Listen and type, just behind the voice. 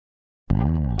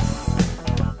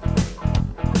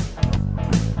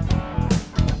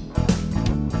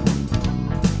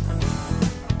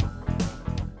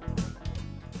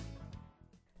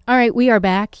All right, we are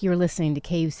back. You're listening to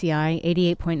KUCI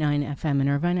 88.9 FM in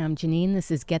Irvine. I'm Janine. This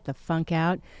is Get the Funk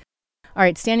Out. All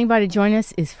right, standing by to join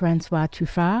us is Francois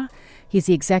Truffat. He's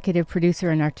the executive producer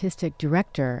and artistic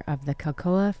director of the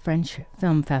Cocoa French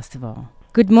Film Festival.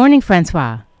 Good morning,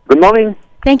 Francois. Good morning.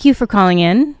 Thank you for calling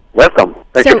in. Welcome.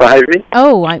 Thank you for having me.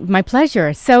 Oh, my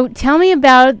pleasure. So tell me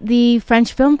about the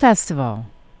French Film Festival.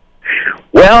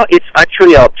 Well, it's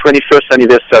actually our 21st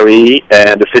anniversary,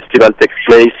 and the festival takes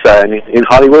place in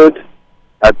Hollywood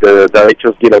at the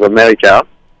Directors Guild of America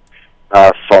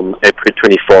from April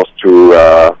 24th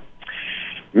to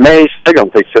May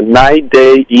 2nd. It's a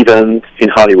 9-day event in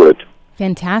Hollywood.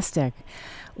 Fantastic.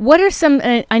 What are some,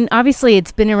 and obviously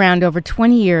it's been around over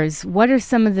 20 years, what are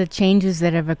some of the changes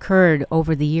that have occurred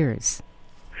over the years?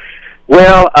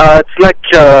 Well, it's like,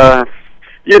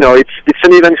 it's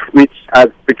an event which has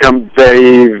become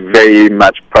very, very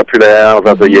much popular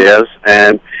over the years,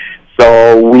 and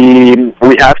so we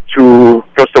have to,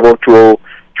 first of all, to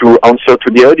answer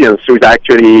to the audience, who is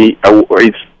actually,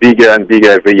 it's bigger and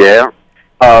bigger every year,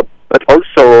 but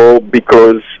also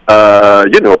because,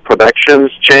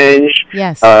 productions change.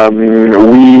 Yes.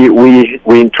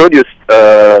 We introduced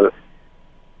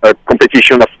a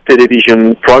competition of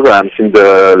television programs during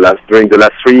the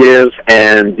last 3 years,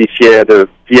 and this year the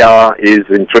VR is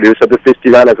introduced at the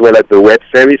festival as well as the web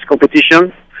series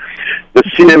competition. The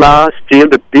cinema is still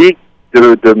the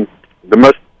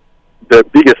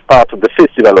biggest part of the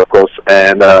festival, of course,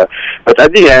 and but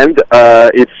at the end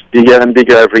it's bigger and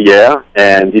bigger every year,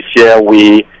 and this year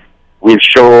we will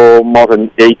show more than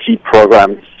 80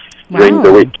 programs during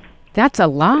the week. That's a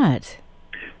lot.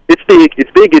 It's big.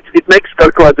 It makes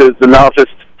Cocoa the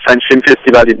largest French film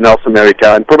festival in North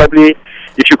America, and probably,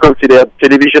 if you consider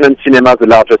television and cinema, the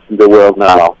largest in the world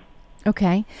now.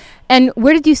 Okay. And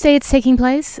where did you say it's taking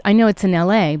place? I know it's in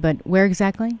LA, but where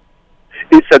exactly?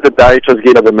 It's at the Directors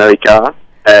Guild of America,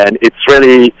 and it's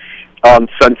really on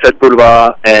Sunset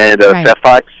Boulevard and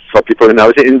Fairfax. For people who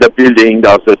know, in the building,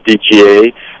 there's the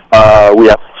DGA. We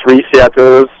have 3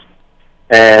 theaters,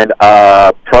 and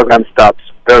program starts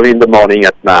early in the morning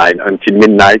at 9 until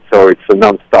midnight, so it's a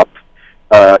non-stop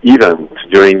event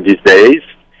during these days,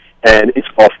 and it's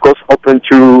of course open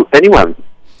to anyone.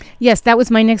 Yes, that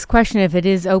was my next question. If it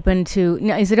is open to,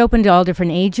 is it open to all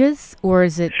different ages, or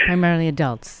is it primarily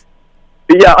adults?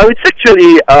 Yeah, it's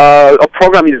actually, our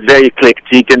program is very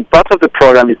eclectic, and part of the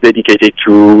program is dedicated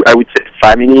to, I would say,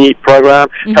 family program,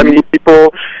 family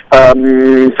people.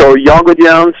 So young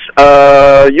audience,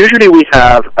 usually we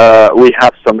have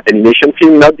some animation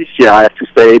film, not this year, I have to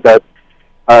say, but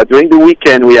during the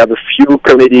weekend we have a few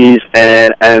comedies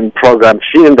and program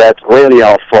film that really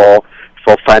are for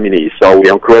families. So we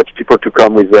encourage people to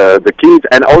come with the kids,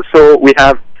 and also we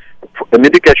have an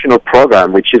educational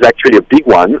program, which is actually a big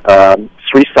one.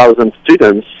 3,000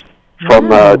 students from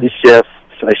this year,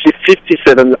 I see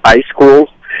 57 high schools,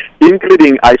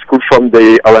 including high school from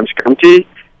the Orange County,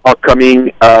 are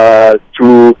coming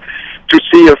to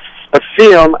see a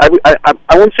film. I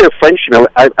won't say a French film.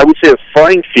 I would say a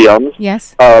foreign film.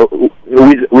 Yes.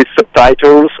 With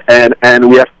subtitles, and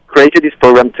we have created this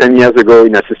program 10 years ago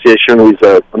in association with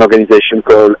an organization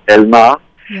called ELMA.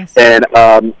 Yes. And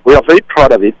we are very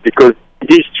proud of it because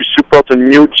it is to support a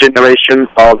new generation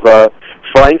of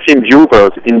foreign film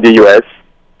viewers in the U.S.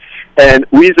 And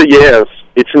with the years,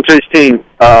 it's interesting,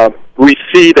 we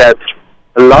see that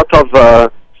a lot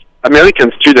of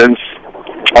American students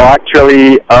are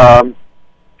actually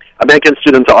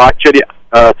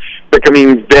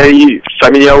becoming very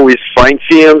familiar with foreign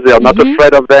films. They are not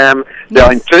afraid of them. They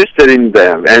are interested in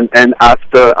them. And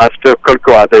after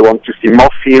Cocoa, they want to see more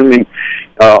film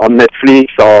on Netflix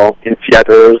or in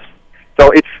theaters.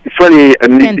 So it's really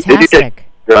an education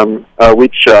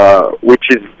which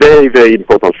is very, very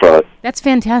important for us. That's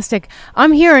fantastic.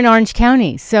 I'm here in Orange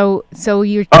County, so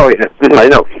you're. Oh yeah, I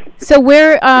know. So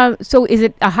where? So is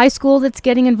it a high school that's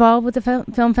getting involved with the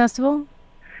film festival?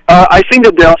 I think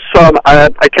that there are some.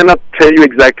 I cannot tell you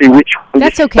exactly which one.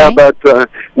 That's okay. But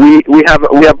we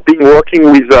have been working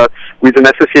with an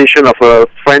association of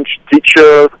French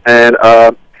teachers and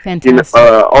in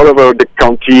all over the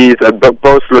counties,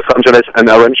 both Los Angeles and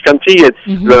Orange County. It's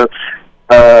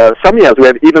some years we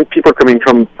have even people coming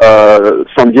from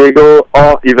San Diego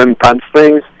or even Palm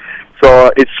Springs.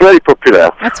 So it's really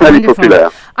popular. That's really wonderful.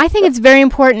 Popular. I think it's very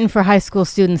important for high school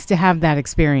students to have that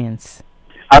experience.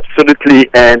 Absolutely,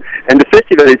 and the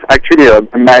festival is actually a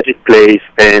magic place,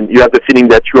 and you have the feeling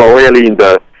that you are really in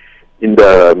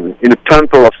the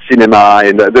temple of cinema,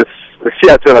 and the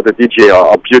theater at the DJ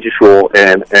are beautiful,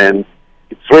 and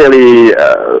it's really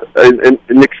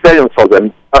an experience for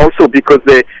them. Also because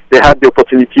they have the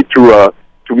opportunity to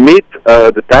to meet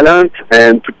the talent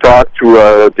and to talk to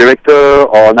a director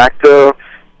or an actor.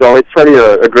 So it's really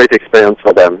a great experience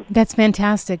for them. That's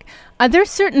fantastic. Are there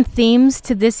certain themes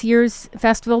to this year's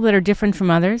festival that are different from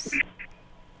others?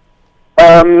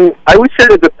 I would say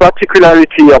that the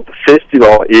particularity of the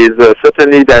festival is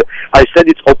certainly that I said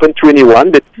it's open to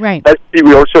anyone, but right. Actually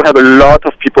we also have a lot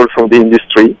of people from the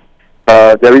industry.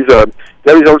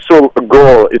 There is also a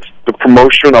goal. It's the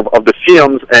promotion of the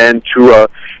films and to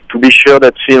be sure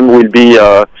that film will be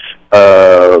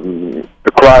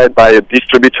acquired by a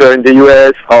distributor in the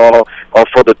U.S. or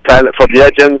for the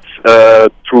agents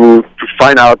to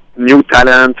find out new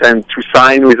talent and to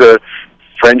sign with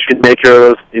French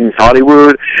filmmakers in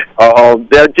Hollywood.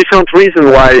 There are different reasons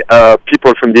why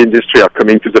people from the industry are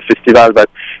coming to the festival, but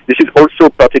this is also a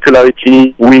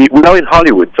particularity. We are in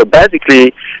Hollywood, so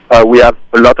basically we have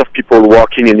a lot of people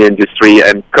working in the industry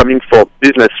and coming for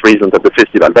business reasons at the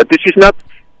festival. But this is not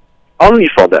only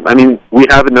for them. I mean, we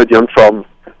have an audience from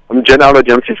general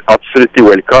audience is absolutely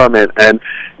welcome, and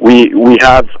we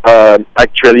have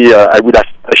actually I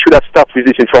should have started with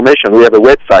this information. We have a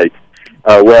website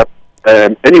where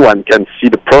anyone can see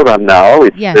the program now.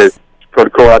 It's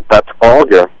called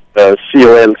coat.org,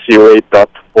 colcoa.org.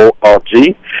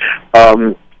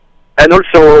 And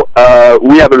also,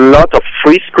 we have a lot of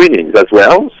free screenings as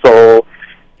well. So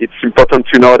it's important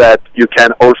to know that you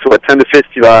can also attend the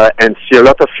festival and see a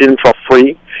lot of films for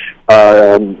free.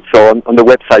 So on the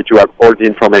website, you have all the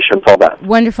information for that.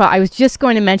 Wonderful. I was just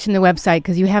going to mention the website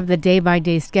because you have the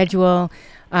day-by-day schedule.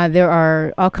 There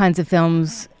are all kinds of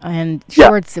films and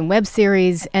shorts and web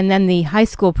series, and then the high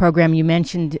school program you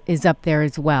mentioned is up there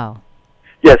as well.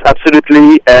 Yes,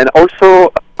 absolutely. And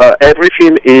also, every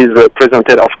film is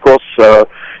presented, of course,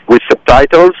 with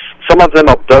subtitles. Some of them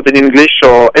are dubbed in English,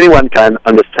 so anyone can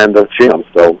understand the film.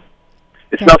 So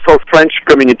it's not for French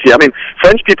community. I mean,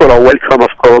 French people are welcome,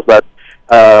 of course, but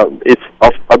it's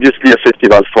obviously a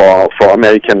festival for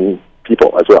American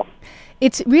people as well.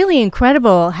 It's really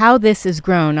incredible how this has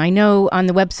grown. I know on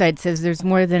the website it says there's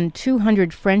more than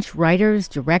 200 French writers,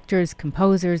 directors,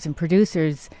 composers, and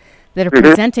producers that are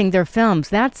presenting their films.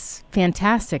 That's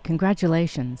fantastic.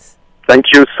 Congratulations.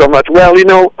 Thank you so much. Well,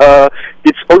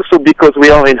 it's also because we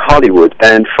are in Hollywood,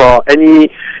 and for any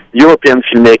European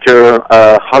filmmaker,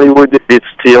 Hollywood is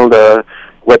still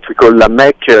what we call la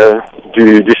Mecque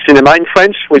du cinéma in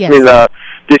French, which means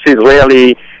this is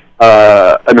really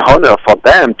an honor for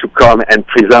them to come and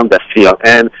present their film.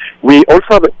 And we also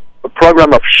have a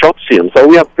program of short films. So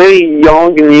we have very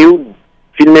young, new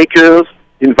filmmakers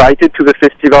invited to the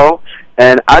festival,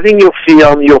 and having your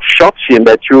film, your short film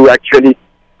that you actually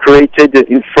created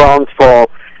in France for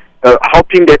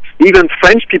hoping that even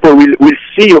French people will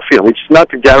see your film. It's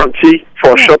not a guarantee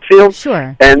for a short film.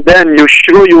 Sure. And then you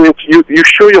show your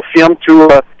film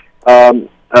to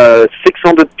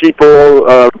 600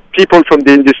 people, people from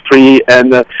the industry,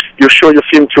 and you show your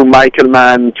film to Michael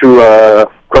Mann, to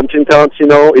Quentin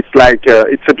Tarantino. It's like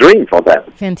it's a dream for them.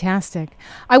 Fantastic.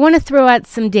 I want to throw out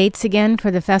some dates again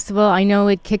for the festival. I know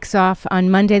it kicks off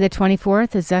on Monday the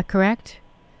 24th. Is that correct?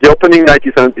 The opening night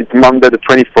is Monday the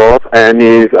 24th, and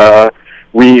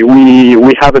we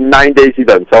have a 9-day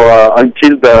event. So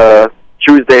until the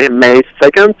Tuesday, May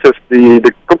 2nd, so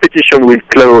the competition will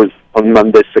close on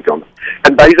Monday 2nd.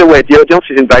 And by the way, the audience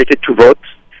is invited to vote.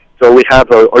 So we have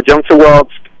audience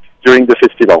awards during the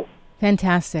festival.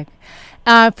 Fantastic.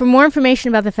 For more information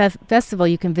about the festival,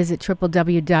 you can visit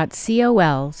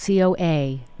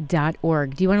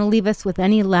www.colcoa.org. Do you want to leave us with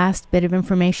any last bit of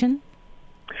information?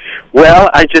 Well,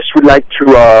 I just would like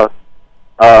to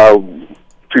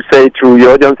say to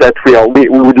your audience that we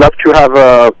would love to have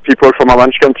people from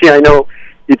Orange County. I know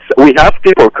we have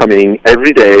people coming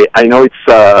every day. I know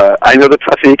I know the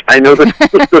traffic. I know the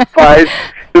drive.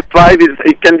 The drive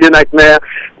it can be a nightmare,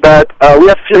 but we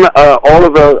have film all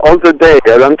the day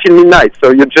until midnight.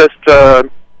 So you just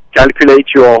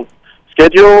calculate your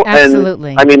schedule.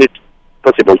 Absolutely. And I mean it's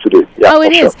possible to do. Yeah,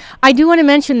 it is. Sure. I do want to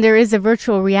mention there is a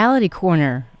virtual reality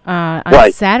corner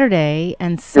on Saturday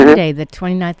and Sunday, the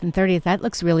 29th and 30th. That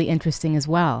looks really interesting as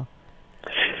well.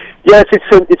 Yes,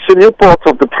 it's a new part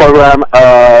of the program.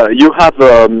 You have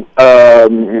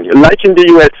like in the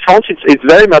U.S., France, it's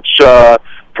very much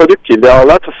productive. There are a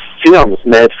lot of films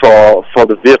made for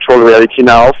the virtual reality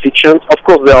now, fictions. Of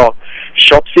course, there are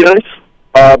short films,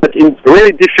 but in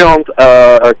really different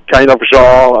kind of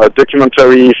genre,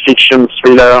 documentary, fiction,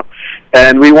 thriller.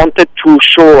 And we wanted to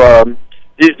show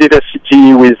this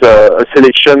diversity with a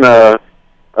selection of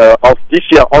this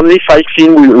year. Only 5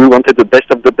 films. We wanted the best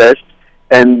of the best.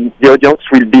 And the audience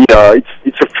will be,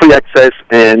 it's a free access,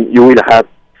 and you will have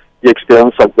the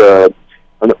experience of the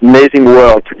an amazing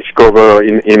world to discover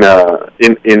in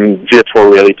virtual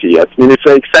reality. I mean, it's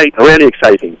really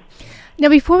exciting. Now,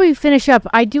 before we finish up,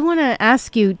 I do want to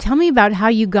ask you, tell me about how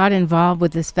you got involved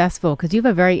with this festival, because you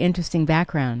have a very interesting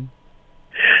background.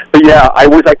 Yeah, I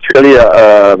was actually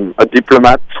a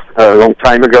diplomat a long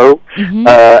time ago,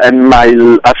 and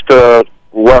after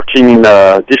working in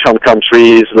different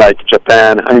countries like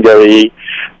Japan, Hungary,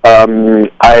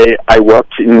 I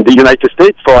worked in the United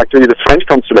States for actually the French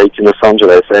consulate in Los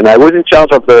Angeles, and I was in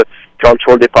charge of the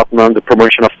cultural department, the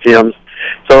promotion of films.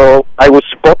 So I was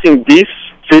supporting this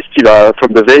festival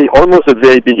from almost the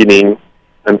very beginning,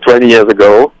 and 20 years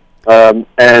ago,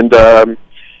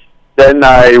 then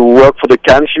I worked for the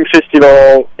Cannes Film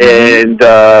Festival and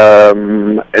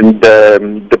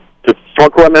the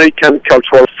Franco-American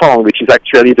Cultural Fund, which is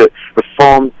actually the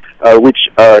fund which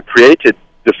created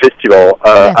the festival,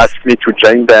 asked me to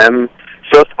join them,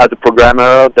 first as a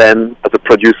programmer, then as a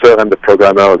producer and the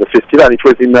programmer of the festival. It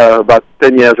was in about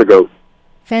 10 years ago.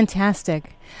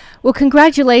 Fantastic. Well,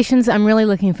 congratulations. I'm really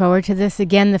looking forward to this.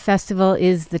 Again, the festival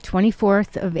is the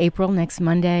 24th of April, next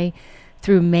Monday,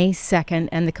 through May 2nd,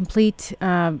 and the complete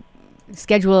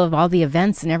schedule of all the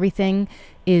events and everything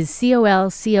is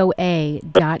colcoa.org.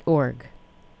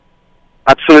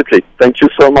 Absolutely. Thank you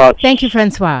so much. Thank you,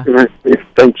 Francois. Thank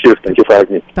you. Thank you for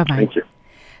having me. Bye-bye. Thank you.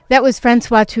 That was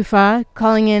Francois Truffaut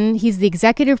calling in. He's the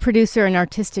executive producer and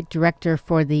artistic director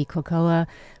for the Cocoa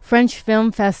French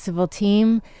Film Festival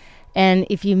team. And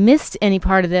if you missed any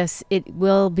part of this, it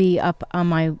will be up on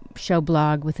my show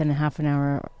blog within a half an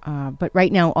hour. But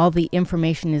right now, all the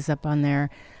information is up on there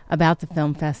about the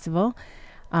film festival.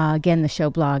 Again, the show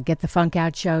blog,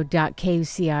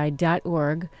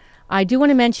 getthefunkoutshow.kuci.org. I do want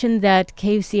to mention that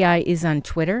KUCI is on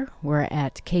Twitter. We're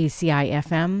at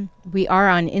KUCI-FM. We are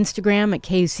on Instagram at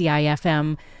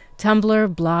KUCI-FM,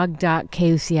 Tumblr,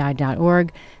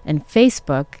 blog.kuci.org, and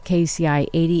Facebook, KUCI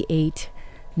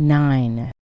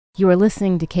 88.9. You are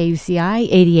listening to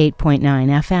KUCI 88.9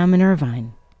 FM in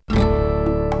Irvine.